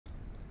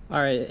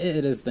Alright,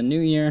 it is the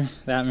new year.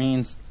 That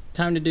means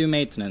time to do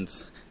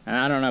maintenance. And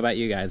I don't know about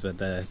you guys, but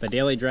the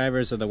daily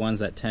drivers are the ones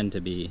that tend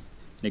to be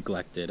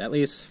neglected. At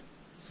least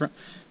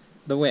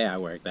the way I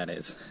work, that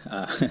is.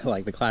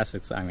 Like the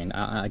classics, I mean,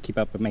 I keep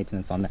up with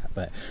maintenance on that.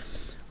 But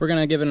we're going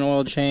to give it an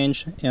oil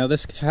change. You know,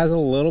 this has a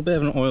little bit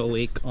of an oil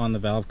leak on the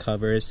valve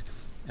covers.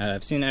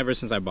 I've seen it ever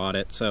since I bought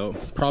it, so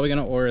probably going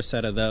to order a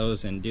set of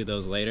those and do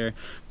those later.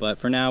 But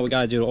for now, we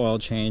got to do the oil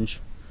change.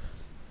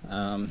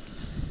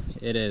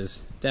 It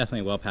is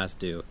definitely well past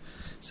due.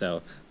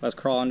 So let's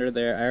crawl under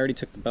there. I already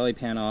took the belly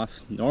pan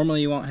off.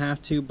 Normally you won't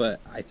have to, but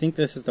I think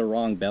this is the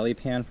wrong belly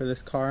pan for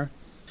this car.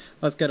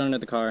 Let's get under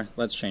the car.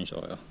 Let's change the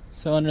oil.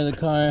 So under the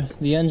car,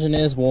 the engine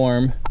is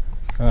warm.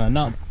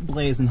 Not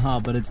blazing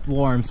hot, but it's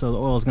warm, so the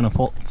oil is going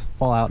to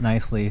fall out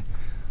nicely.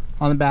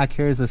 On the back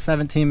here is the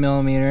 17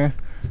 millimeter.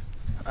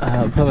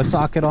 Put a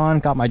socket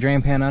on, got my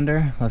drain pan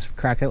under. Let's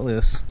crack it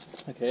loose.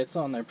 Okay, it's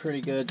on there pretty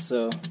good,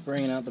 so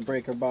bringing out the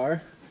breaker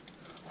bar.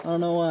 I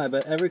don't know why,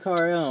 but every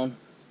car I own,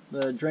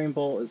 the drain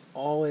bolt is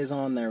always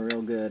on there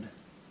real good.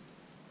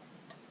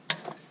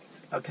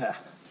 Okay.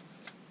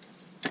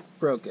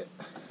 Broke it.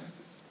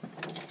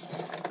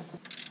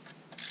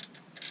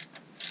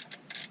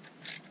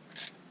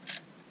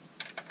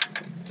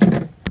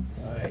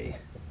 Aye.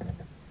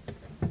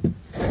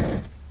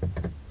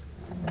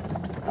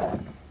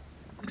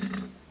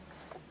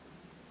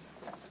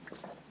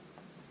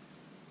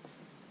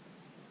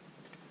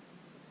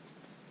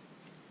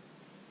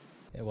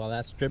 While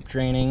that's drip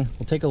draining,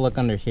 we'll take a look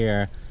under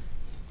here.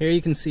 Here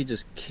you can see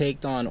just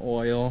caked on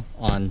oil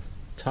on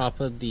top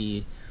of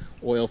the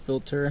oil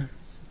filter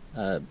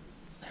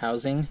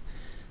housing.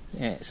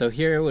 So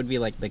here would be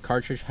like the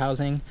cartridge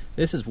housing.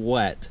 This is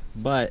wet,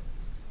 but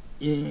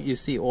you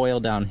see oil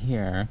down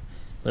here.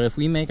 But if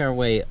we make our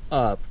way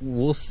up,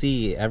 we'll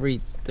see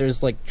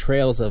there's like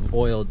trails of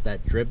oil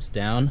that drips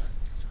down.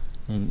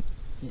 And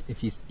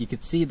if you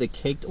could see the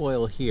caked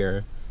oil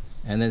here,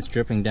 and then it's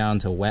dripping down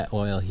to wet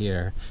oil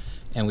here.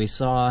 And we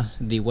saw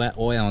the wet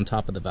oil on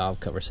top of the valve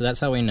cover. So that's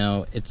how we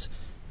know it's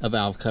a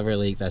valve cover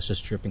leak that's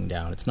just dripping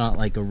down. It's not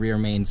like a rear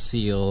main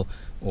seal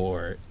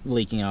or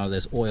leaking out of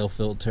this oil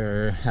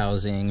filter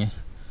housing.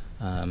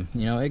 You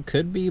know, it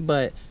could be,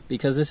 but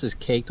because this is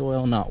caked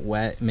oil, not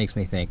wet, it makes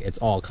me think it's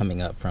all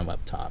coming up from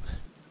up top.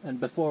 And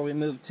before we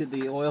move to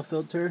the oil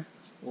filter,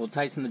 we'll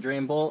tighten the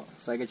drain bolt.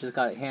 So I just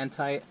got it hand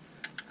tight.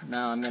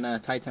 Now I'm gonna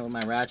tighten it with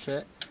my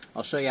ratchet.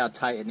 I'll show you how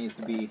tight it needs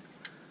to be.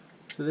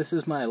 So this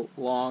is my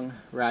long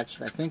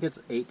ratchet. I think it's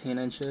 18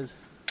 inches,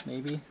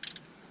 maybe.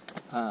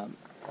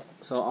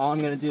 So all I'm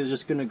going to do is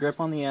just going to grip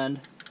on the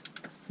end.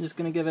 I'm just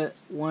going to give it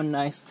one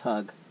nice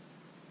tug.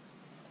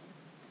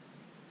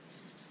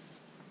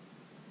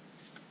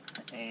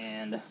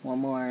 And one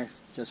more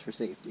just for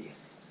safety.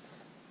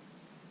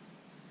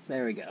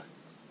 There we go.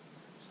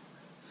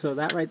 So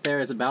that right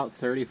there is about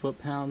 30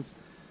 foot-pounds.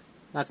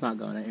 That's not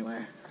going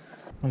anywhere.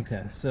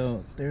 Okay,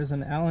 so there's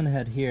an Allen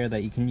head here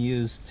that you can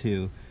use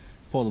to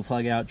pull the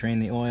plug out, drain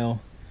the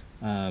oil.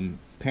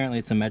 Apparently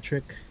it's a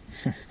metric.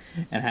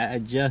 And I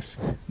just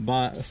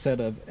bought a set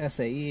of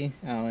SAE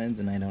Allens,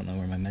 and I don't know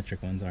where my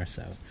metric ones are,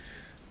 so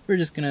we're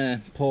just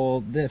gonna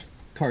pull the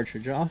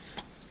cartridge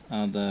off,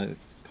 the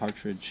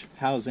cartridge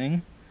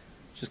housing.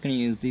 Just gonna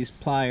use these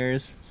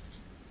pliers.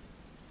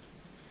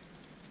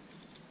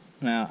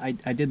 Now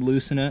I did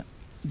loosen it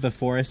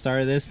before I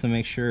started this to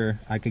make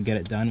sure I could get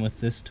it done with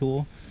this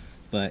tool,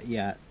 but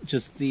yeah,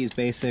 just these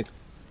basic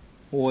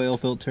oil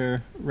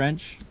filter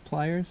wrench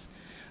pliers.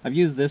 I've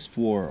used this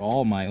for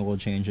all my oil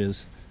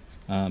changes,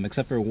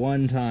 except for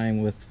one time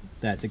with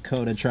that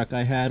Dakota truck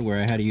I had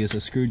where I had to use a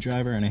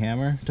screwdriver and a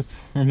hammer to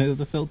remove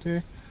the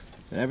filter.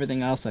 But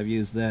everything else I've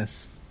used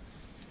this.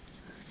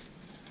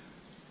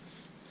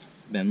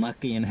 Been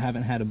lucky and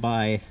haven't had to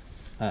buy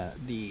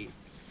an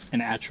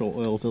actual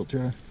oil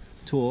filter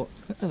tool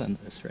other than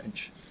this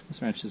wrench.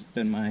 This wrench has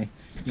been my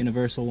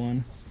universal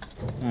one.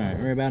 Alright,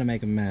 we're about to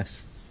make a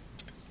mess.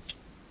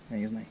 I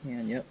use my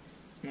hand, yep.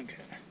 Okay.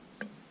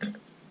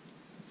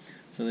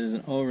 So there's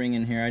an O-ring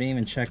in here. I didn't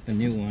even check the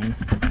new one.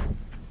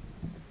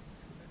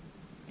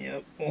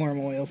 Yep,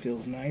 warm oil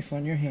feels nice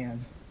on your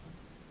hand.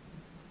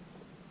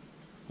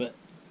 But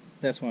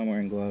that's why I'm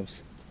wearing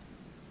gloves.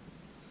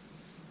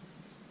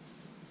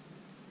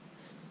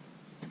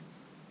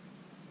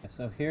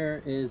 So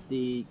here is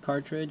the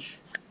cartridge.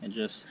 It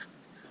just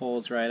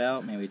pulls right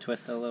out. Maybe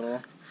twist it a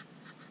little.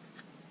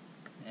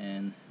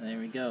 And there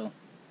we go.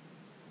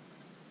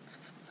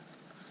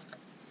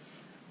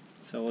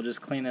 So we'll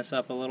just clean this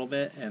up a little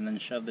bit and then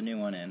shove the new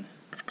one in.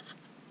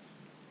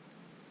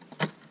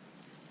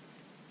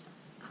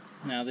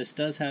 Now this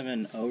does have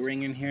an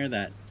O-ring in here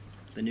that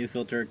the new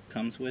filter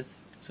comes with,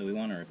 so we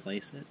want to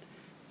replace it.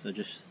 So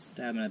just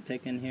stabbing a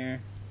pick in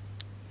here,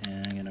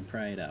 and I'm going to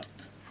pry it out.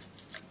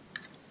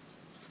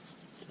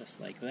 Just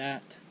like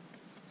that.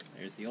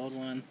 There's the old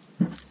one.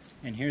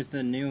 And here's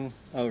the new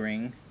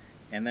O-ring,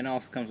 and then it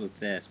also comes with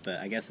this, but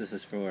I guess this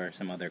is for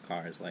some other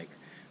cars, like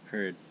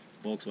heard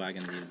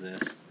Volkswagen use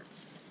this.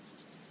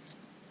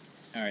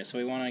 Alright, so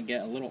we want to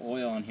get a little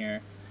oil on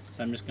here,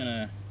 so I'm just going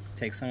to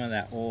take some of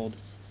that old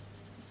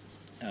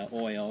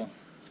oil,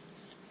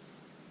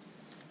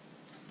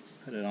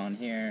 put it on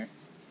here,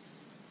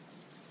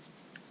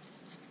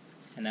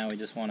 and now we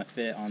just want to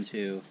fit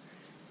onto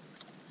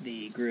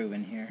the groove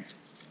in here.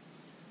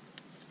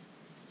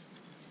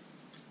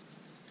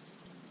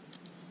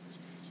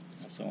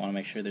 Also want to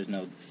make sure there's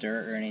no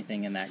dirt or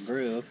anything in that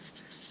groove,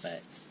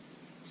 but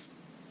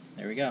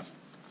there we go.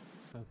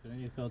 So for the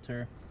new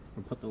filter,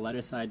 we'll put the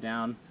letter side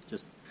down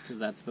just because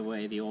that's the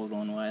way the old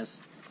one was,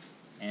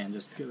 and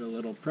just give it a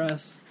little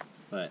press,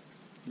 but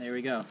there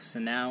we go. So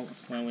now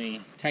when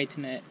we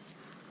tighten it,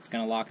 it's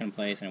going to lock in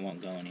place and it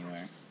won't go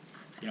anywhere.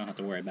 You don't have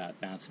to worry about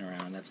it bouncing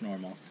around, that's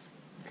normal.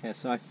 Okay,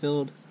 so I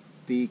filled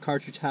the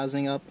cartridge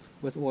housing up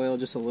with oil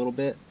just a little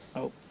bit.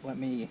 Oh, let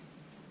me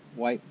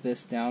wipe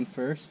this down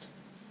first.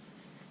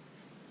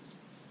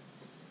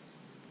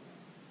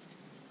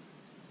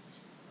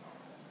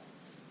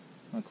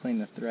 I'll clean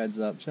the threads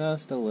up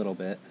just a little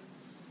bit.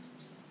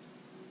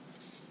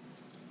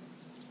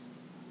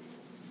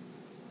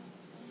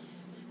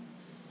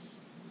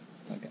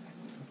 Okay,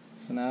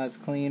 so now that's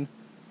clean.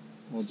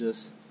 We'll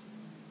just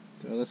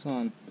throw this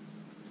on.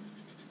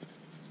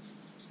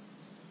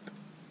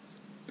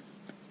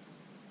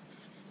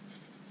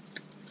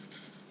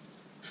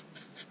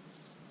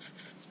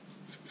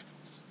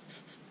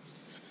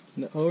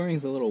 The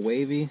O-ring's a little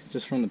wavy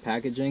just from the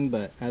packaging,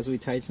 but as we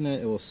tighten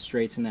it, it will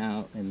straighten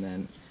out and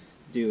then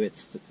do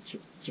its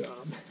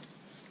job.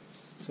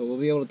 So we'll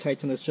be able to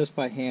tighten this just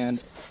by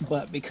hand,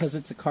 but because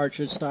it's a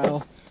cartridge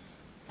style,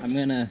 I'm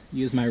going to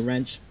use my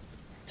wrench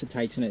to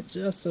tighten it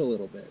just a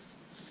little bit.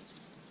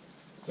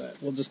 But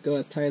we'll just go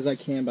as tight as I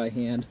can by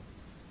hand.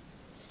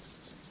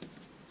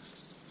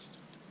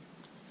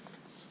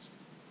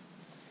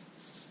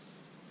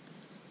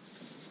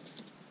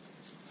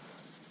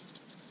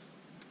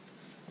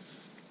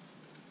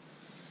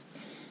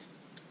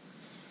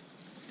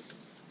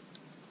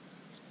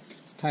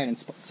 Tight in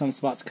some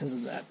spots because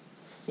of that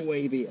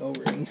wavy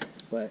O-ring,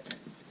 but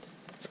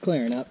it's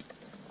clearing up.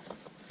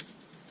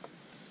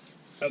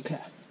 Okay,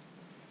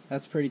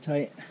 that's pretty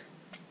tight.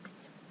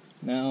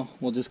 Now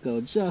we'll just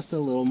go just a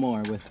little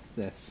more with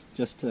this,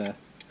 just to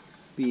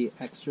be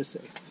extra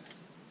safe.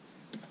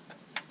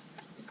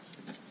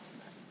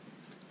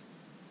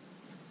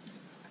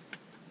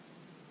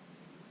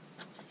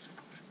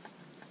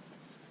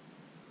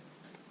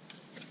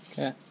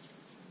 Okay,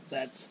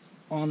 that's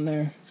on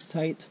there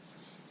tight.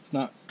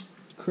 Not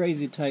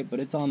crazy tight, but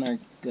it's on there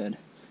good.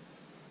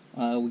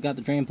 We got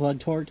the drain plug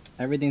torqued.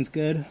 Everything's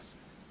good.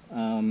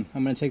 I'm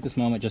going to take this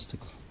moment just to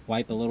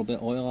wipe a little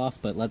bit oil off,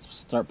 but let's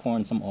start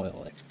pouring some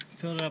oil in.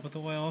 Filled it up with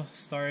oil,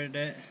 started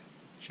it,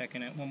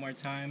 checking it one more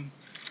time.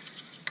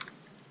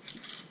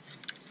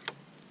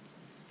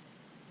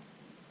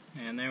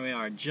 And there we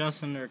are,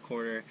 just under a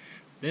quarter.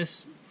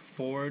 This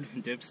Ford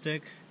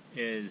dipstick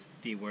is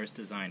the worst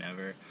design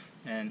ever.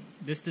 And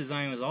this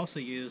design was also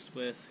used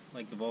with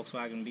like the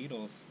Volkswagen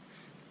Beetles.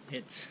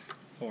 It's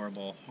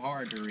horrible,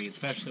 hard to read,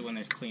 especially when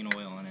there's clean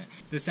oil in it.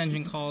 This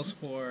engine calls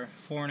for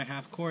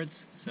 4.5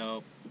 quarts,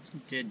 so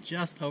did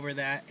just over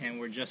that, and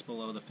we're just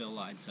below the fill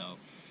line. So,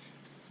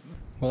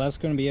 well, that's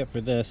going to be it for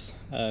this.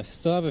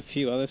 Still have a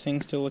few other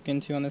things to look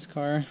into on this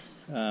car,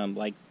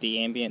 like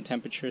the ambient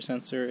temperature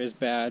sensor is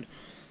bad.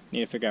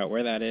 Need to figure out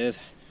where that is.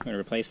 I'm going to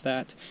replace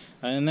that,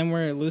 and then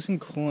we're losing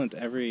coolant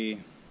every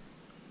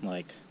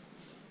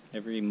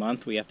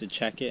month. We have to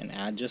check it and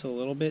add just a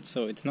little bit,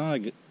 so it's not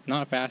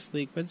a fast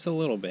leak, but it's a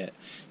little bit.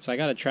 So I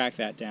got to track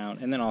that down,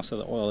 and then also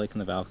the oil leak in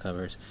the valve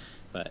covers.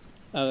 But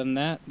other than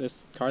that,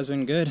 this car's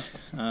been good.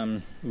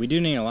 We do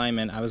need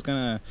alignment. I was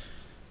gonna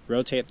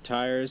rotate the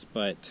tires,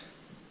 but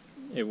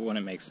it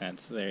wouldn't make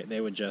sense.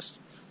 They would just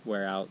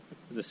wear out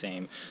the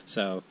same.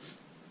 So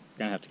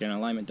gonna have to get an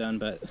alignment done.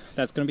 But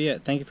that's gonna be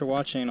it. Thank you for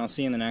watching, and I'll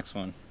see you in the next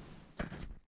one.